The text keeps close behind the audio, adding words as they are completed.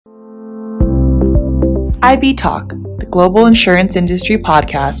IB Talk, the global insurance industry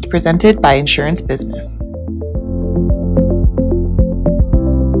podcast presented by Insurance Business.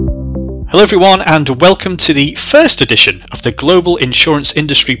 Hello everyone and welcome to the first edition of the Global Insurance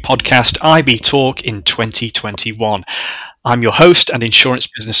Industry podcast IB Talk in 2021. I'm your host and Insurance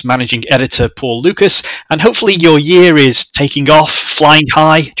Business Managing Editor, Paul Lucas, and hopefully your year is taking off, flying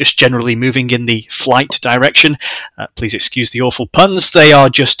high, just generally moving in the flight direction. Please excuse the awful puns, they are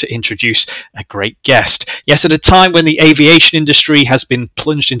just to introduce a great guest. Yes, at a time when the aviation industry has been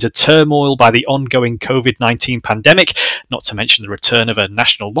plunged into turmoil by the ongoing COVID-19 pandemic, not to mention the return of a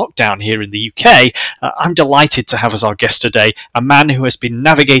national lockdown here in the UK, I'm delighted to have as our guest today a man who has been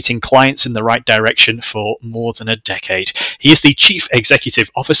navigating clients in the right direction for more than a decade. He is the Chief Executive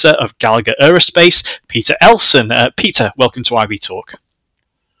Officer of Gallagher Aerospace, Peter Elson. Peter, welcome to IB Talk.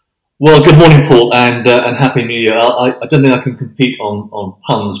 Well, good morning, Paul, and Happy New Year. I don't think I can compete on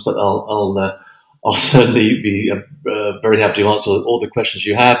puns, but I'll certainly be very happy to answer all the questions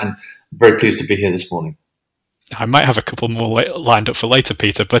you have, and very pleased to be here this morning. I might have a couple more lined up for later,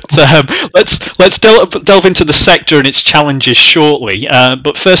 Peter, but let's delve into the sector and its challenges shortly.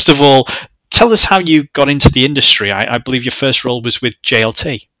 But first of all, tell us how you got into the industry. I believe your first role was with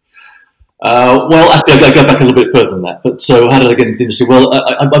JLT. Well, actually, I go back a little bit further than that. But so how did I get into the industry? Well,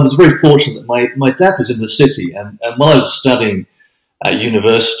 I was very fortunate that my dad was in the city, and while I was studying at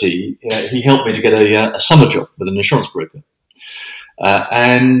university, he helped me to get a summer job with an insurance broker.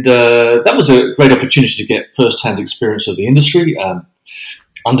 And that was a great opportunity to get first-hand experience of the industry,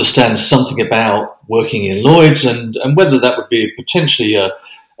 understand something about working in Lloyd's, and whether that would be potentially a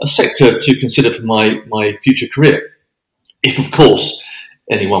sector to consider for my future career, if of course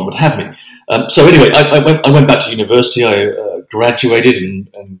anyone would have me. So anyway, I went back to university. I graduated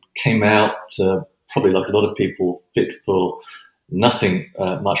and came out probably like a lot of people, fit for nothing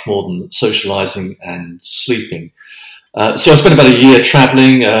much more than socialising and sleeping. So I spent about a year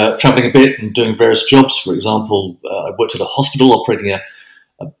travelling a bit and doing various jobs. For example, I worked at a hospital operating a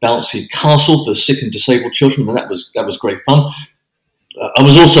bouncy castle for sick and disabled children, and that was great fun. I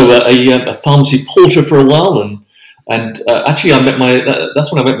was also a pharmacy porter for a while, and actually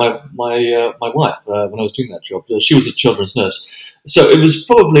that's when I met my wife when I was doing that job. She was a children's nurse, so it was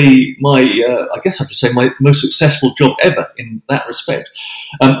probably I guess I should say my most successful job ever in that respect.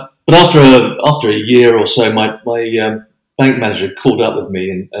 But after a year or so, my bank manager called up with me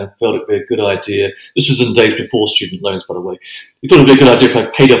and felt it'd be a good idea. This was in the days before student loans, by the way. He thought it'd be a good idea if I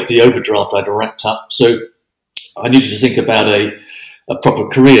paid off the overdraft I'd racked up. So I needed to think about a proper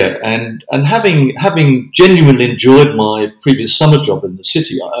career, and having genuinely enjoyed my previous summer job in the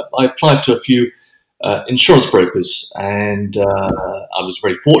city, I applied to a few insurance brokers, and I was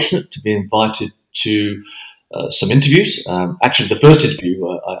very fortunate to be invited to some interviews. Actually, the first interview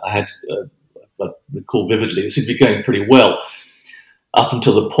I had, I recall vividly, it seemed to be going pretty well up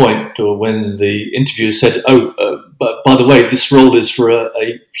until the point when the interviewer said, but by the way, this role is for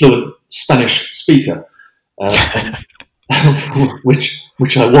a fluent Spanish speaker.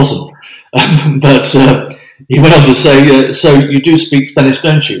 which I wasn't, but he went on to say, "So you do speak Spanish,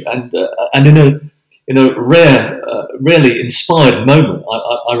 don't you?" And in a rarely inspired moment,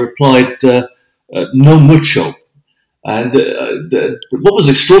 I replied, "No mucho." And what was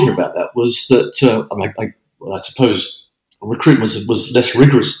extraordinary about that was that I suppose recruitment was less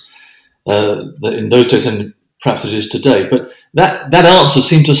rigorous in those days than perhaps it is today, but that answer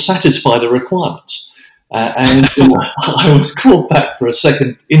seemed to satisfy the requirements. And I was called back for a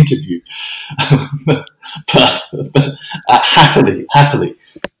second interview, but happily,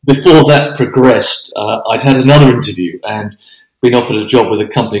 before that progressed, I'd had another interview and been offered a job with a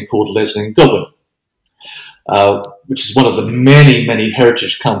company called Leslie & Godwin, which is one of the many, many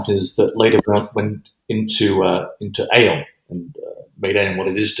heritage companies that later went into Aon and made Aon what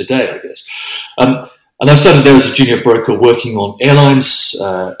it is today, I guess. And I started there as a junior broker working on airlines,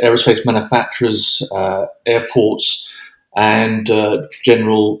 aerospace manufacturers, airports, and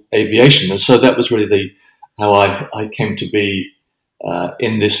general aviation. And so that was really how I came to be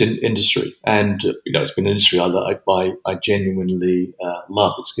in this industry. And it's been an industry I genuinely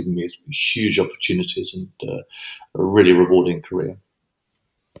love. It's given me huge opportunities and a really rewarding career.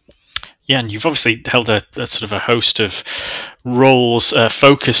 Yeah, and you've obviously held a sort of a host of roles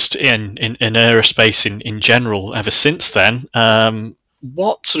focused in aerospace in general ever since then.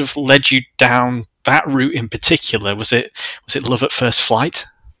 What sort of led you down that route in particular? Was it love at first flight?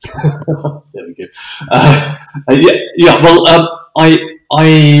 There we go. Well, I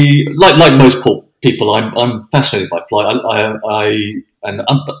like most people, I'm fascinated by flight. And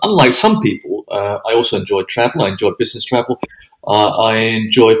unlike some people, I also enjoy travel. I enjoy business travel. I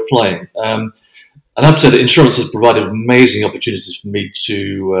enjoy flying. I have to say that insurance has provided amazing opportunities for me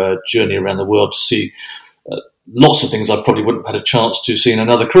to journey around the world to see lots of things I probably wouldn't have had a chance to see in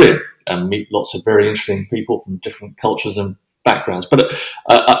another career, and meet lots of very interesting people from different cultures and backgrounds. But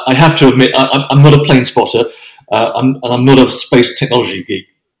I have to admit, I'm not a plane spotter, and I'm not a space technology geek.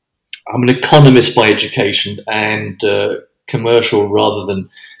 I'm an economist by education and commercial rather than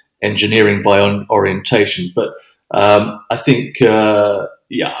engineering by orientation. But I think,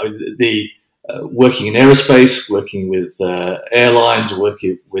 working in aerospace, working with airlines,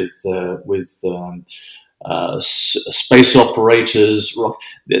 working with space operators,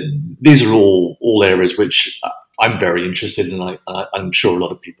 these are all areas which I'm very interested in. I'm sure a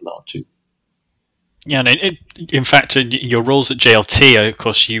lot of people are too. Yeah, and in fact, your roles at JLT, of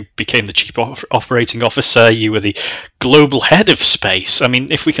course, you became the Chief Operating Officer, you were the Global Head of Space. I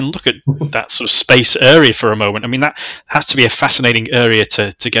mean, if we can look at that sort of space area for a moment, I mean, that has to be a fascinating area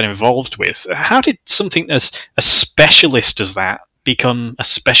to get involved with. How did something as specialist as that become a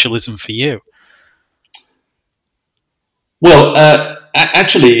specialism for you? Well,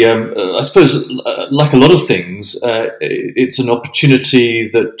 actually, I suppose, like a lot of things, it's an opportunity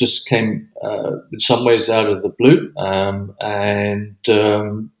that just came in some ways out of the blue, and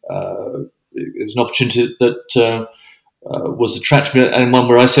it was an opportunity that was attractive me, and one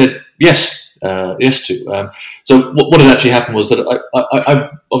where I said yes to. So what had actually happened was that I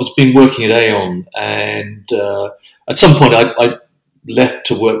was been working at Aon, and at some point I left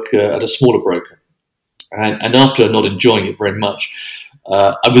to work at a smaller broker. And after not enjoying it very much,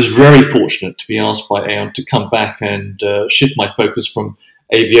 I was very fortunate to be asked by Aon to come back and shift my focus from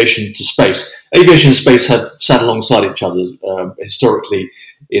aviation to space. Aviation and space have sat alongside each other historically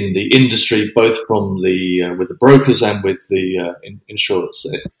in the industry, both from with the brokers and with the insurers.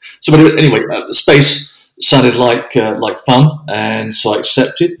 So anyway, space sounded like fun, and so I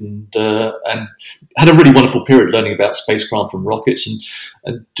accepted and had a really wonderful period learning about spacecraft and rockets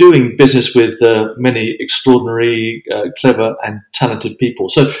and doing business with many extraordinary, clever and talented people.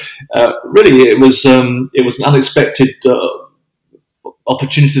 So really, it was an unexpected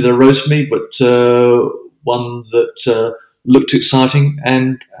opportunity that arose for me, but one that looked exciting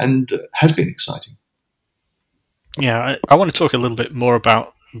and has been exciting. Yeah, I want to talk a little bit more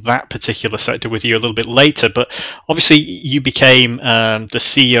about that particular sector with you a little bit later, but obviously you became the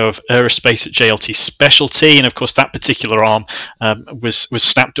CEO of Aerospace at JLT Specialty, and of course that particular arm was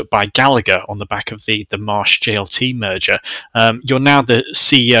snapped up by Gallagher on the back of the Marsh JLT merger. You're now the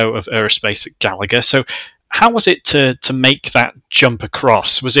CEO of Aerospace at Gallagher, so how was it to make that jump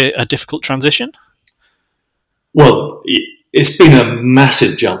across? Was it a difficult transition? Well, it's been a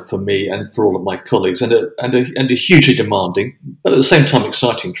massive jump for me and for all of my colleagues, and a hugely demanding, but at the same time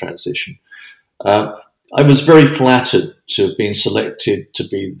exciting transition. I was very flattered to have been selected to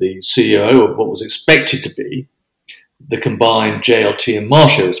be the CEO of what was expected to be the combined JLT and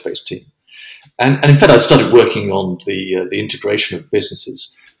Marsh Aerospace team, and in fact I started working on the integration of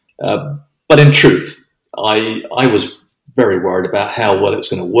businesses. But in truth, I was very worried about how well it was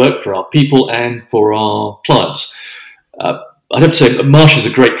going to work for our people and for our clients. I'd have to say Marsh is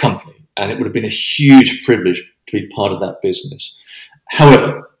a great company, and it would have been a huge privilege to be part of that business.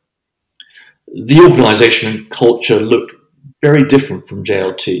 However, the organisation and culture looked very different from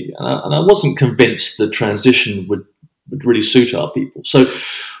JLT, and I wasn't convinced the transition would really suit our people. So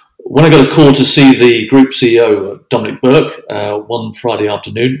when I got a call to see the group CEO, Dominic Burke, one Friday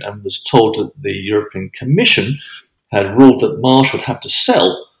afternoon, and was told that the European Commission had ruled that Marsh would have to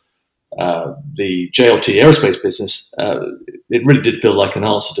sell the JLT aerospace business, it really did feel like an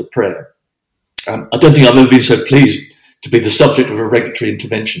answer to prayer. I don't think I've ever been so pleased to be the subject of a regulatory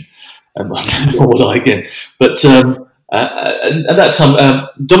intervention, nor would I again. But at that time,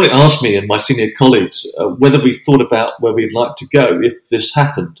 Dominic asked me and my senior colleagues whether we thought about where we'd like to go if this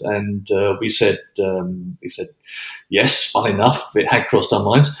happened, and we said yes. Fun enough, it had crossed our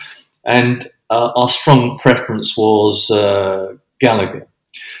minds, and our strong preference was Gallagher.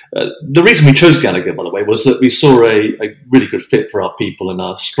 The reason we chose Gallagher, by the way, was that we saw a really good fit for our people and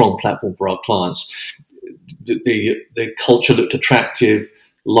a strong platform for our clients. The culture looked attractive,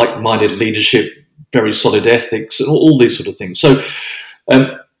 like-minded leadership, very solid ethics, and all these sort of things. So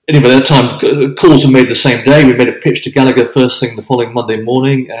anyway, at that time, calls were made the same day. We made a pitch to Gallagher first thing the following Monday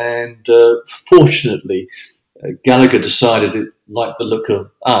morning, and fortunately, Gallagher decided it liked the look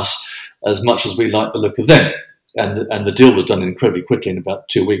of us as much as we liked the look of them. And the deal was done incredibly quickly in about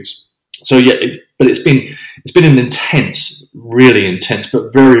 2 weeks. So yeah, but it's been an intense, really intense,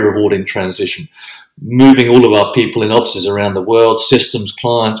 but very rewarding transition. Moving all of our people in offices around the world, systems,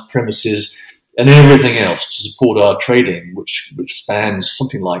 clients, premises, and everything else to support our trading, which spans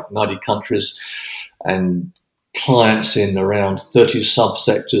something like 90 countries and clients in around 30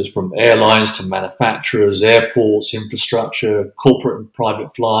 subsectors, from airlines to manufacturers, airports, infrastructure, corporate and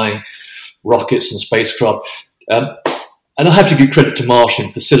private flying, rockets and spacecraft. And I have to give credit to Marsh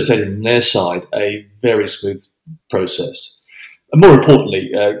in facilitating from their side a very smooth process. And more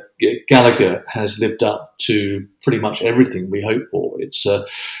importantly, Gallagher has lived up to pretty much everything we hoped for. It's a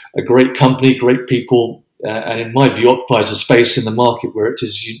great company, great people, and in my view, occupies a space in the market where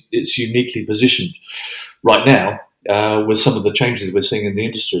it's uniquely positioned right now with some of the changes we're seeing in the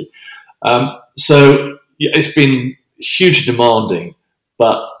industry. So it's been hugely demanding,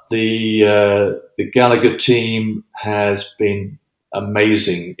 but the Gallagher team has been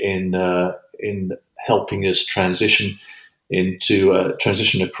amazing in helping us transition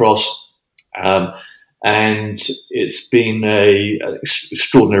across, and it's been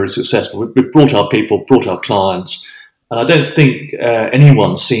extraordinarily successful. We've brought our people, brought our clients, and I don't think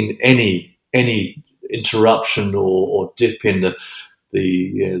anyone's seen any interruption or dip in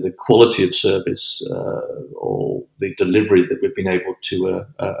the quality of service or the delivery that we've been able to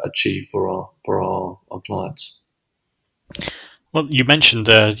achieve for our clients. Well, you mentioned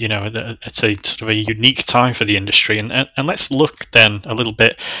it's a sort of a unique time for the industry, and let's look then a little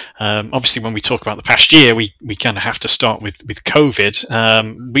bit. Obviously, when we talk about the past year, we kind of have to start with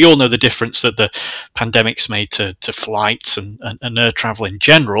COVID. We all know the difference that the pandemic's made to flights and air travel in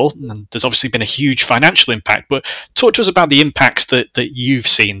general, and there's obviously been a huge financial impact. But talk to us about the impacts that you've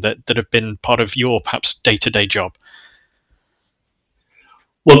seen that have been part of your perhaps day-to-day job.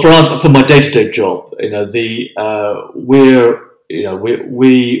 Well, for my day-to-day job, we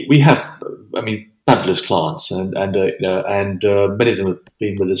have, fabulous clients, and many of them have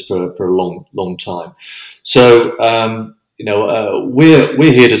been with us for a long time. So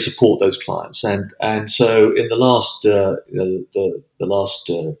we're here to support those clients, and so in the last the last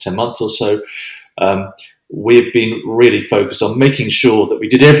 10 months or so, we've been really focused on making sure that we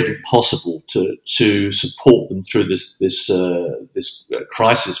did everything possible to support them through this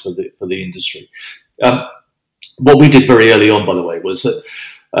crisis for the industry. What we did very early on, by the way, was that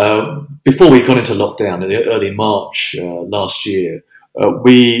before we got into lockdown in early March last year,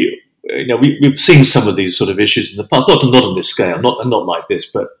 we've seen some of these sort of issues in the past, not on this scale, not like this,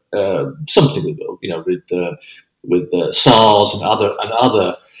 but something with SARS and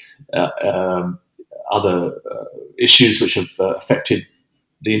other issues which have affected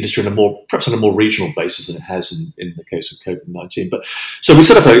the industry perhaps on a more regional basis than it has in the case of COVID-19. But so we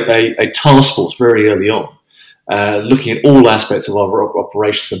set up a task force very early on, looking at all aspects of our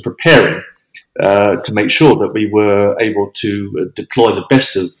operations and preparing to make sure that we were able to deploy the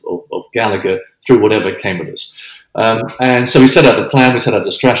best of Gallagher through whatever came at us. And so we set out the plan, we set out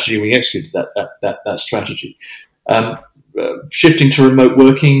the strategy, and we executed that strategy. Shifting to remote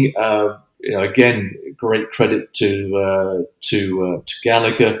working, again, great credit to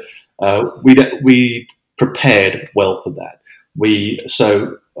Gallagher. We prepared well for that.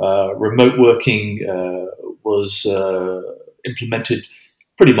 Remote working was implemented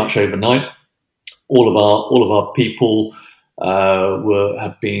pretty much overnight. All of our people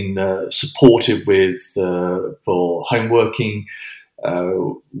have been supported with for home working.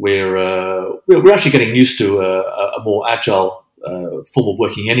 We're actually getting used to a more agile form of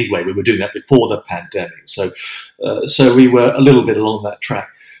working anyway. We were doing that before the pandemic, so we were a little bit along that track.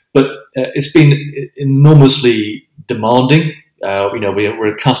 But it's been enormously demanding.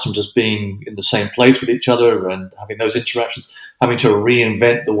 We're accustomed to being in the same place with each other and having those interactions. Having to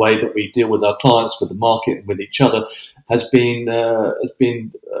reinvent the way that we deal with our clients, with the market, and with each other has been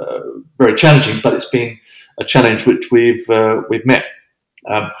very challenging. But it's been a challenge which we've met.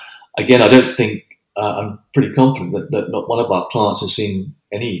 Again, I don't think I'm pretty confident that not one of our clients has seen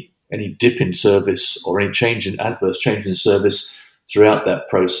any dip in service or any adverse change in service throughout that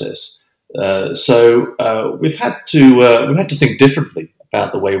process. So we've had to think differently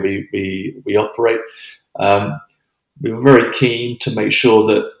about the way we operate. We were very keen to make sure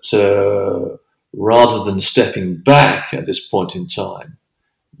that rather than stepping back at this point in time,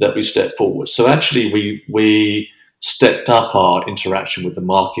 that we step forward. So actually, we stepped up our interaction with the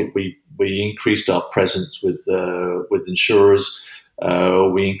market. We increased our presence with insurers.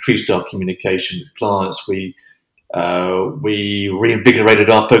 We increased our communication with clients. We reinvigorated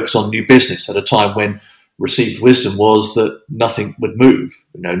our focus on new business at a time when received wisdom was that nothing would move.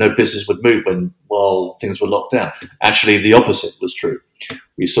 No business would move while things were locked down. Actually, the opposite was true.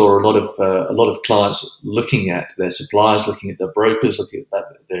 We saw a lot of clients looking at their suppliers, looking at their brokers, looking at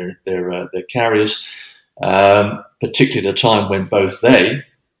their carriers, particularly at a time when both they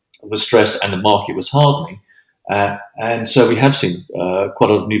was stressed and the market was hardening. And so we have seen quite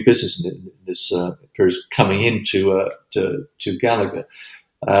a lot of new business in this period coming into to Gallagher.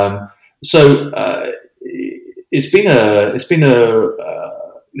 It's been an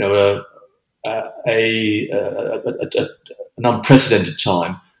unprecedented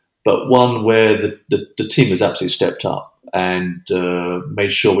time, but one where the team has absolutely stepped up and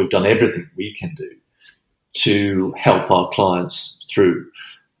made sure we've done everything we can do to help our clients through,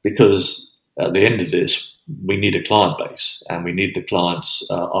 because at the end of this, we need a client base and we need the clients,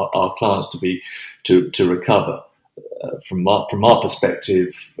 our clients, to recover. From our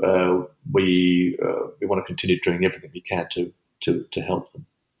perspective, we want to continue doing everything we can to help them.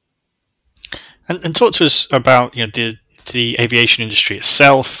 And talk to us about the aviation industry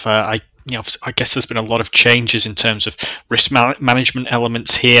itself. I guess there's been a lot of changes in terms of risk management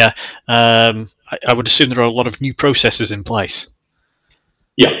elements here. I would assume there are a lot of new processes in place.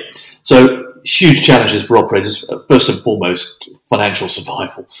 Yeah, so huge challenges for operators. First and foremost, financial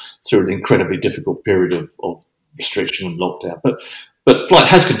survival through an incredibly difficult period of restriction and lockdown. But flight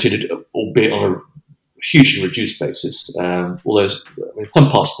has continued, albeit on a hugely reduced basis. Although in some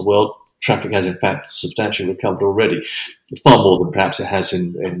parts of the world, traffic has in fact substantially recovered already, far more than perhaps it has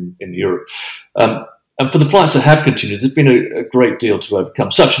in Europe. And for the flights that have continued, there's been a great deal to overcome,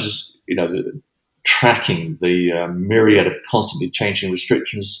 such as tracking the myriad of constantly changing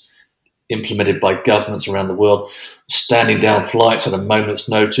restrictions implemented by governments around the world, standing down flights at a moment's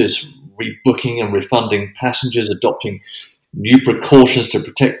notice, rebooking and refunding passengers, adopting new precautions to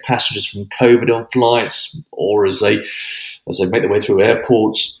protect passengers from COVID on flights, or as they make their way through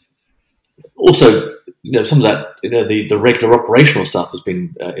airports. Also, some of that, the regular operational stuff has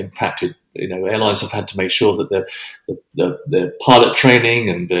been impacted. Airlines have had to make sure that their pilot training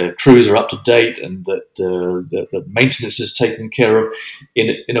and their crews are up to date, and that the maintenance is taken care of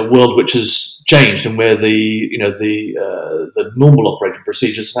in a world which has changed, and where the normal operating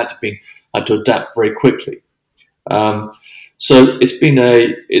procedures have had to adapt very quickly. So it's been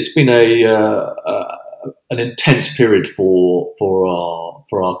an intense period for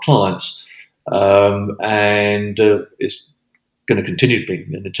our clients. And it's going to continue to be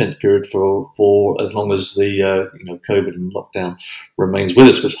an intense period for as long as the COVID and lockdown remains with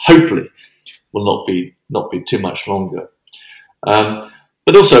us, but hopefully will not be too much longer.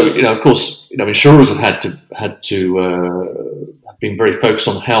 But also, of course, insurers have have been very focused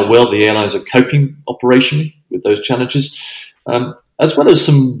on how well the airlines are coping operationally with those challenges, as well as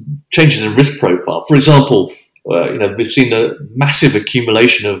some changes in risk profile. For example, we've seen a massive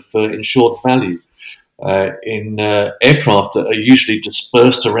accumulation of insured value in aircraft that are usually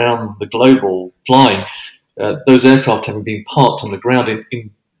dispersed around the globe or flying. Those aircraft having been parked on the ground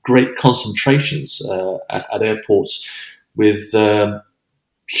in great concentrations at airports, with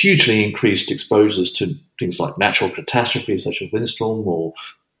hugely increased exposures to things like natural catastrophes such as windstorm or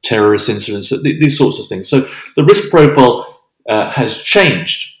terrorist incidents, these sorts of things. So the risk profile has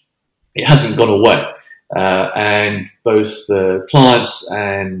changed. It hasn't gone away. And both the clients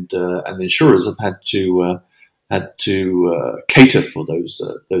and the insurers have had to cater for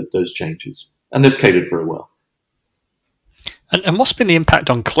those changes, and they've catered very well. And what's been the impact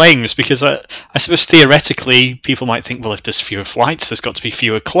on claims? Because I suppose theoretically people might think, well, if there's fewer flights, there's got to be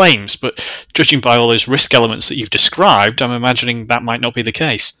fewer claims. But judging by all those risk elements that you've described, I'm imagining that might not be the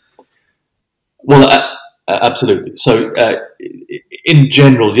case. Well, absolutely. So in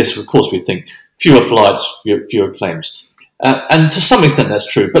general, yes, of course, we think fewer flights, fewer claims. And to some extent that's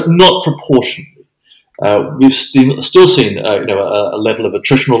true, but not proportionally. We've still seen a level of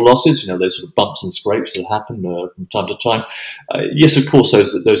attritional losses, those sort of bumps and scrapes that happen from time to time. Yes, of course,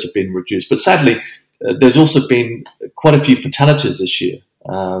 those have been reduced. But sadly, there's also been quite a few fatalities this year.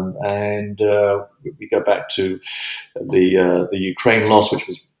 And we go back to the Ukraine loss, which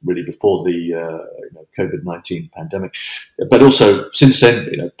was really before the COVID-19 pandemic. But also since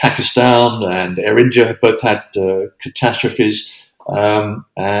then, Pakistan and Air India have both had catastrophes. And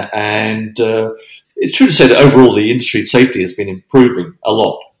it's true to say that overall the industry safety has been improving a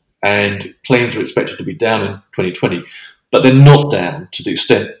lot, and claims are expected to be down in 2020, but they're not down to the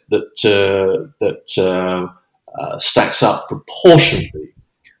extent that stacks up proportionally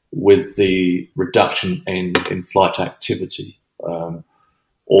with the reduction in flight activity,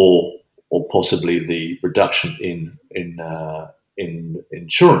 or possibly the reduction in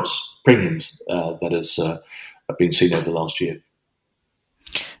insurance premiums that has been seen over the last year.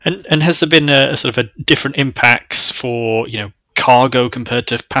 And has there been a sort of a different impacts for cargo compared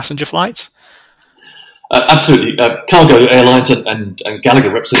to passenger flights? Absolutely. Cargo airlines and Gallagher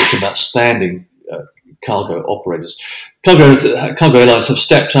represents an outstanding cargo operators. Cargo airlines have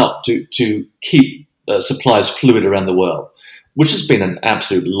stepped up to keep supplies fluid around the world, which has been an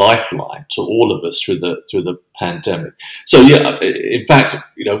absolute lifeline to all of us through the pandemic. So yeah, in fact,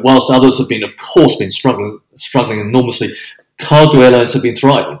 whilst others have been, of course, struggling enormously, cargo airlines have been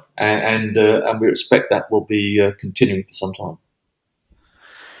thriving, and we expect that will be continuing for some time.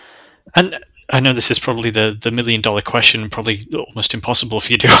 And I know this is probably the $1 million question, probably almost impossible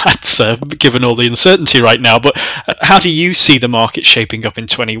for you to answer, given all the uncertainty right now. But how do you see the market shaping up in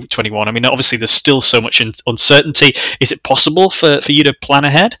 2021? I mean, obviously, there's still so much uncertainty. Is it possible for you to plan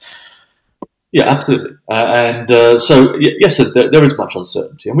ahead? Yeah, absolutely. So, yes, there is much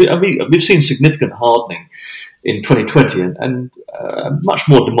uncertainty. And we've seen significant hardening in 2020 and much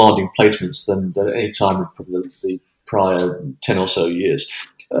more demanding placements than any time in probably the prior 10 or so years.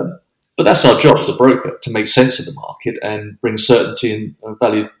 But that's our job as a broker, to make sense of the market and bring certainty and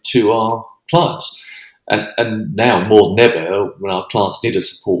value to our clients. And now more than ever, when our clients need our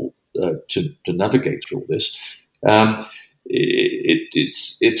support to navigate through all this,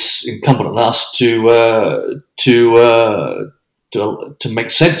 it's incumbent on us to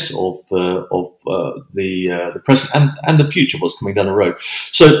make sense of the present and the future, what's coming down the road.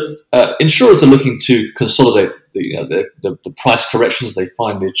 So insurers are looking to consolidate the price corrections they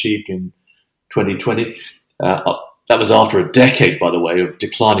finally achieved in 2020. That was after a decade, by the way, of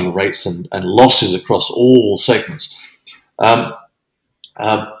declining rates and losses across all segments. But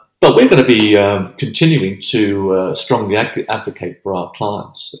we're going to be continuing to strongly advocate for our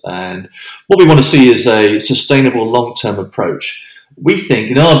clients. And what we want to see is a sustainable long-term approach. We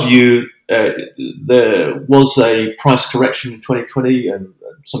think, in our view, there was a price correction in 2020 and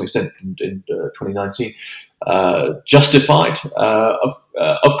to some extent in 2019, justified.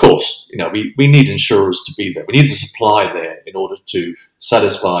 Of course, we need insurers to be there. We need the supply there in order to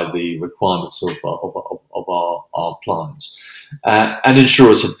satisfy the requirements of our clients. And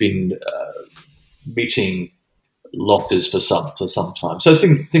insurers have been meeting losses for some time. So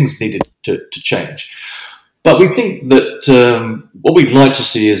things needed to change. But we think that what we'd like to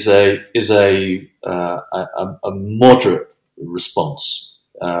see is a moderate response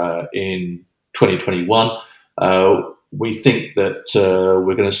in 2021. We think that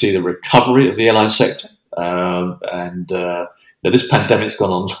we're going to see the recovery of the airline sector, and this pandemic's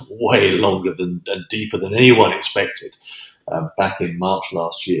gone on way longer and deeper than anyone expected back in March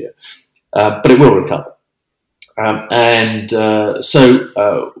last year, but it will recover.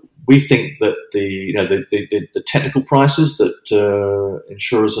 So we think that the technical prices that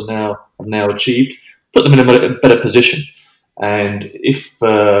insurers have now achieved put them in a better position, and if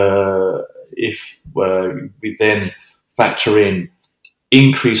we then factor in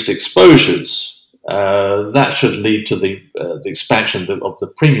increased exposures, that should lead to the expansion of the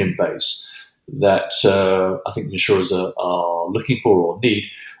premium base that I think insurers are looking for or need.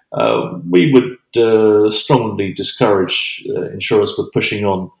 We would strongly discourage insurers for pushing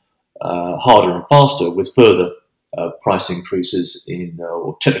on harder and faster with further price increases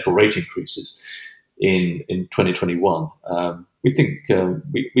or technical rate increases in 2021. We think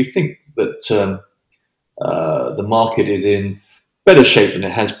that the market is in better shape than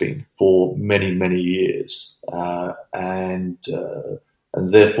it has been for many, many years, and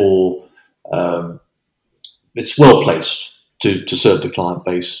therefore it's well placed to serve the client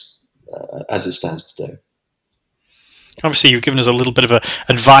base as it stands today. Obviously, you've given us a little bit of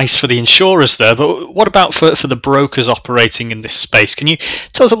advice for the insurers there, but what about for the brokers operating in this space? Can you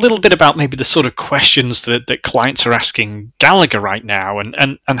tell us a little bit about maybe the sort of questions that clients are asking Gallagher right now,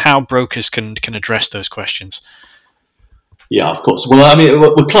 and how brokers can address those questions? Yeah, of course. Well, I mean,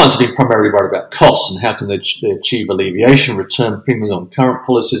 clients have been primarily worried about costs and how can they achieve alleviation, return premiums on current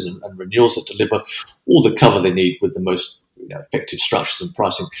policies and renewals that deliver all the cover they need with the most effective structures and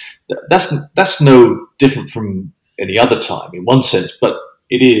pricing. That's no different from any other time in one sense, but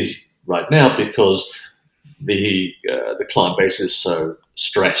it is right now because the client base is so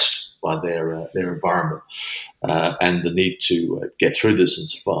stressed by their environment and the need to get through this and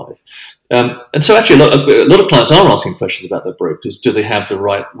survive. And so actually a lot of clients are asking questions about their brokers. Do they have the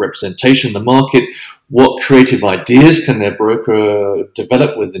right representation in the market? What creative ideas can their broker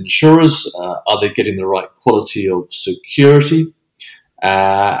develop with insurers? Are they getting the right quality of security?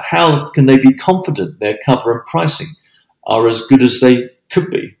 How can they be confident their cover and pricing are as good as they could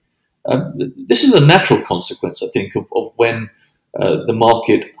be? This is a natural consequence, I think, of when the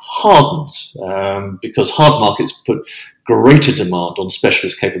market hardens, because hard markets put greater demand on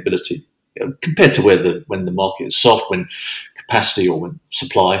specialist capability compared to when the market is soft, when capacity or when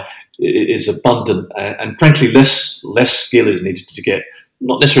supply is abundant, and frankly less skill is needed to get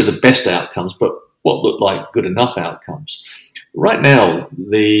not necessarily the best outcomes, but what look like good enough outcomes. Right now,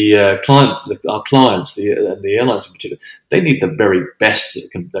 our clients, the airlines in particular, they need the very best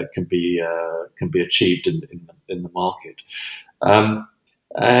that can be achieved in the market,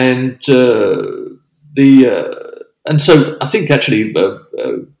 and so I think actually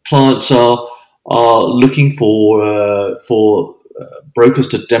clients are looking for brokers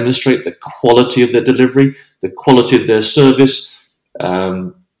to demonstrate the quality of their delivery, the quality of their service.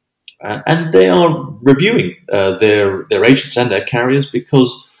 And they are reviewing their agents and their carriers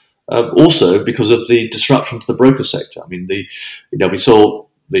because because of the disruption to the broker sector. I mean, we saw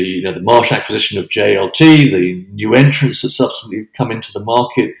the Marsh acquisition of JLT, the new entrants that subsequently come into the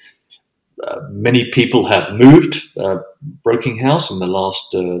market. Many people have moved broking house in the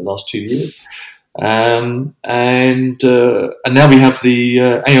last 2 years, and now we have the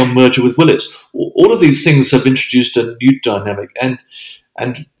Aon merger with Willis. All of these things have introduced a new dynamic and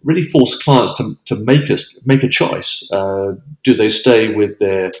really force clients to make a choice. Do they stay with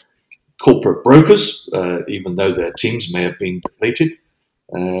their corporate brokers, even though their teams may have been depleted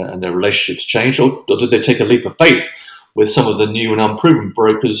and their relationships changed, or do they take a leap of faith with some of the new and unproven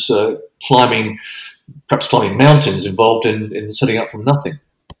brokers perhaps climbing mountains involved in setting up from nothing?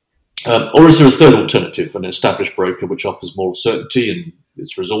 Or is there a third alternative, an established broker which offers more certainty and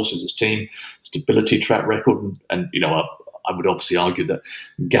its resources, its team, stability, track record, and I would obviously argue that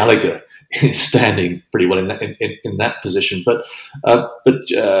Gallagher is standing pretty well in that position. But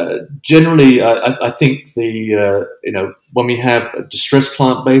generally, I think when we have a distressed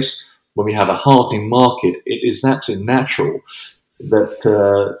client base, when we have a hardening market, it is absolutely natural that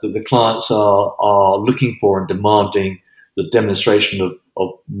the clients are looking for and demanding the demonstration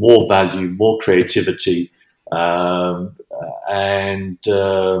of more value, more creativity, and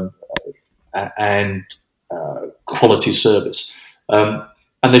quality service,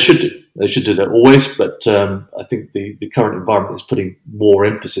 and they should do that always. But I think the current environment is putting more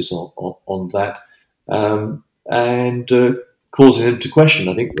emphasis on that, and causing them to question.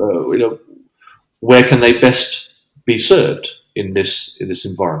 I think where can they best be served in this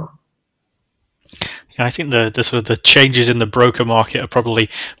environment. I think the sort of the changes in the broker market are probably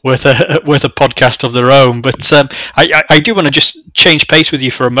worth a podcast of their own. But I do want to just change pace with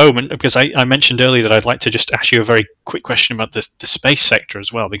you for a moment, because I mentioned earlier that I'd like to just ask you a very quick question about the space sector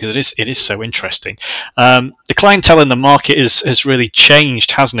as well, because it is so interesting. The clientele in the market has really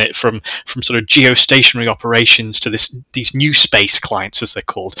changed, hasn't it, from sort of geostationary operations to these new space clients, as they're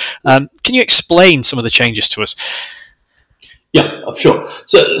called. Can you explain some of the changes to us? Yeah, sure.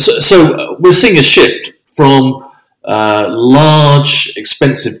 So we're seeing a shift from large,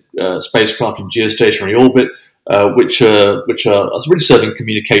 expensive spacecraft in geostationary orbit, which are really serving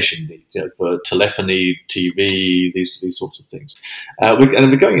communication needs, for telephony, TV, these sorts of things.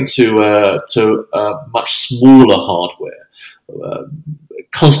 We're going into much smaller hardware,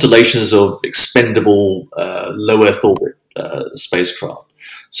 constellations of expendable low Earth orbit spacecraft.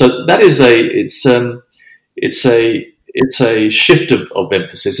 So that is it's a shift of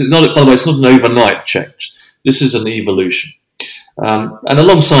emphasis. It's not, by the way, it's not an overnight change. This is an evolution, and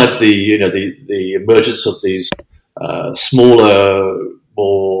alongside the emergence of these smaller,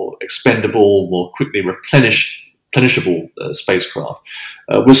 more expendable, more quickly replenishable spacecraft,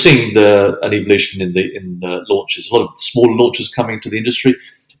 we're seeing an evolution in launches. A lot of smaller launches coming to the industry,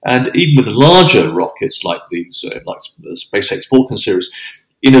 and even with larger rockets like these, like the SpaceX Falcon series.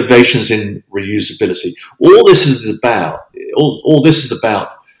 Innovations in reusability. All this is about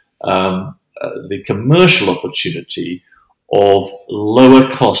the commercial opportunity of lower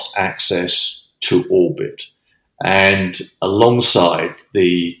cost access to orbit, and alongside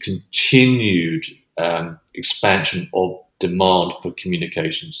the continued expansion of demand for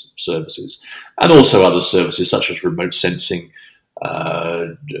communications services, and also other services such as remote sensing,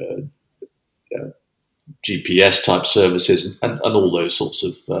 GPS type services, and all those sorts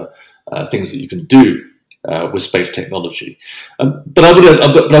of things that you can do with space technology. But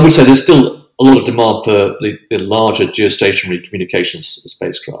I would say there's still a lot of demand for the larger geostationary communications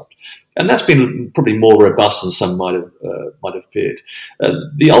spacecraft, and that's been probably more robust than some might have feared.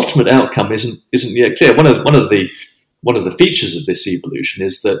 The ultimate outcome isn't yet clear. One of the features of this evolution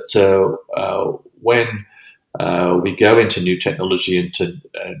is that when we go into new technology and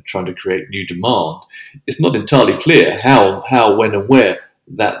trying to create new demand, it's not entirely clear how, when, and where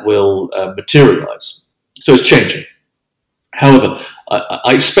that will materialize. So it's changing. However,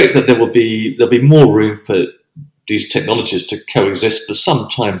 I expect that there'll be more room for these technologies to coexist for some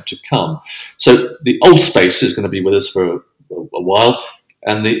time to come. So the old space is going to be with us for a while,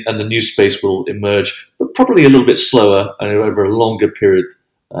 and the new space will emerge, but probably a little bit slower and over a longer period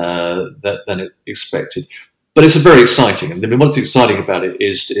than expected. But it's very exciting. And I mean, what's exciting about it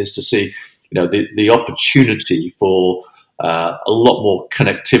is to see, the opportunity for a lot more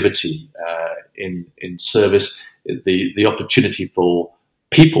connectivity in service, the opportunity for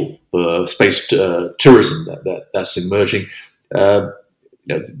people, for space tourism that's emerging.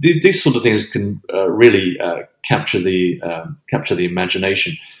 These sort of things can really capture the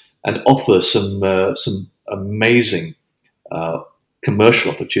imagination and offer some amazing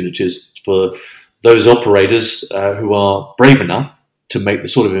commercial opportunities for those operators who are brave enough to make the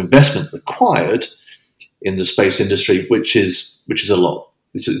sort of investment required in the space industry, which is a lot.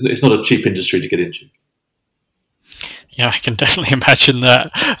 It's not a cheap industry to get into. Yeah, I can definitely imagine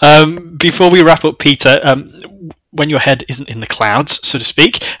that. Before we wrap up, Peter, when your head isn't in the clouds, so to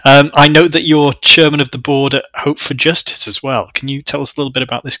speak, I know that you're chairman of the board at Hope for Justice as well. Can you tell us a little bit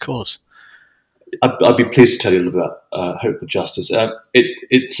about this cause? I'd be pleased to tell you a little about Hope for Justice.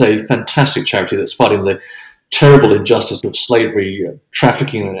 It's a fantastic charity that's fighting the terrible injustice of slavery,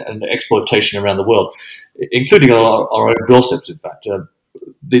 trafficking, and exploitation around the world, including our own doorsteps, in fact.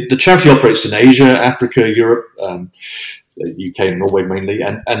 The charity operates in Asia, Africa, Europe, UK and Norway mainly,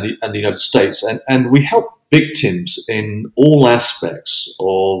 and the United States. And we help victims in all aspects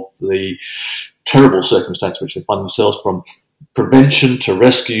of the terrible circumstances which they find themselves, from prevention to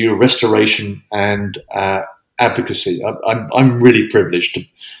rescue, restoration, and advocacy. I'm really privileged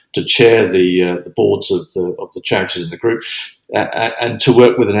to chair the boards of the charities in the group, and to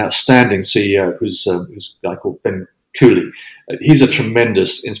work with an outstanding CEO who's a guy called Ben Cooley. He's a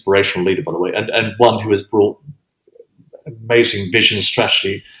tremendous inspirational leader, by the way, and one who has brought amazing vision,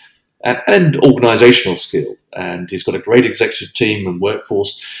 strategy, and organisational skill. And he's got a great executive team and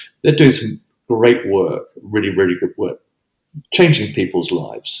workforce. They're doing some great work, really, really good work, changing people's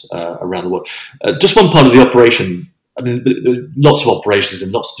lives around the world. Just one part of the operation. I mean, there are lots of operations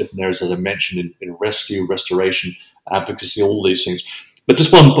in lots of different areas, as I mentioned, in rescue, restoration, advocacy, all these things. But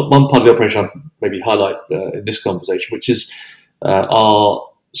just one part of the operation I'll maybe highlight in this conversation, which is our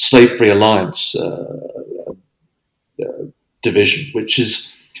Slave Free Alliance division, which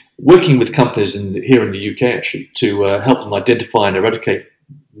is working with companies here in the UK, actually, to help them identify and eradicate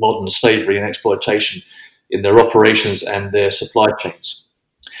modern slavery and exploitation in their operations and their supply chains.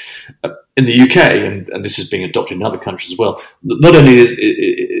 In the UK, and this is being adopted in other countries as well, not only is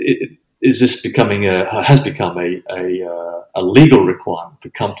this has become a legal requirement for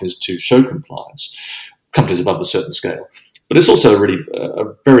companies to show compliance, companies above a certain scale, but it's also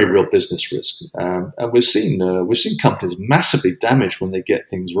a very real business risk. And we've seen companies massively damaged when they get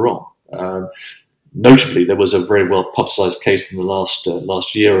things wrong. Notably, there was a very well publicised case in the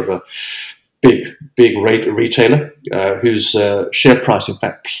last year of a big retailer whose share price, in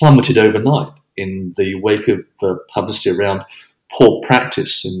fact, plummeted overnight in the wake of publicity around poor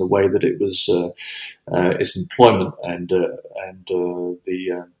practice in the way that it was its employment and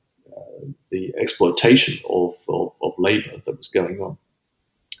the exploitation of labour that was going on.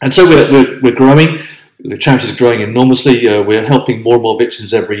 And so we're growing. The charity is growing enormously. We're helping more and more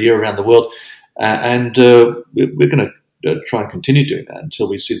victims every year around the world, and we're going to try and continue doing that until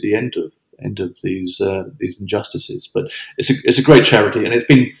we see the end of these injustices. But it's a great charity, and it's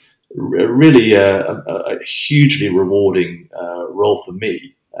been really a hugely rewarding role for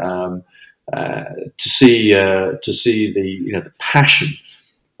me to see the passion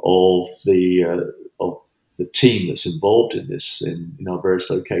of the team that's involved in this in our various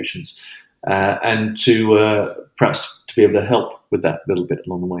locations, and to perhaps to be able to help with that little bit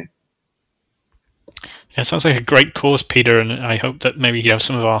along the way. Yeah, it sounds like a great cause, Peter, and I hope that maybe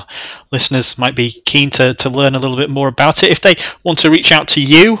some of our listeners might be keen to learn a little bit more about it. If they want to reach out to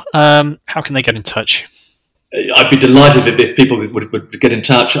you, how can they get in touch? I'd be delighted if people would get in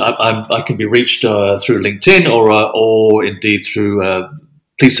touch. I can be reached through LinkedIn or indeed through.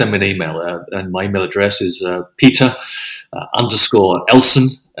 Please send me an email, and my email address is Peter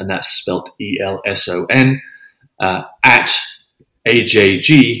 _Elson, and that's spelled ELSON at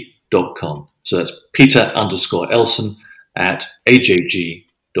ajg.com. So that's Peter _Elson at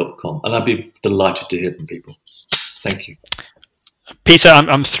ajg.com. And I'd be delighted to hear from people. Thank you. Peter,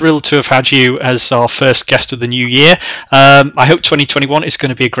 I'm thrilled to have had you as our first guest of the new year. I hope 2021 is going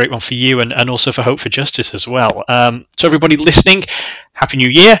to be a great one for you and also for Hope for Justice as well. So everybody listening, Happy New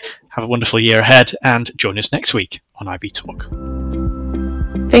Year. Have a wonderful year ahead and join us next week on IB Talk.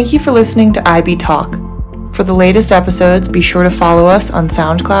 Thank you for listening to IB Talk. For the latest episodes, be sure to follow us on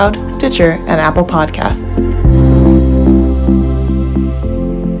SoundCloud, Stitcher, and Apple Podcasts.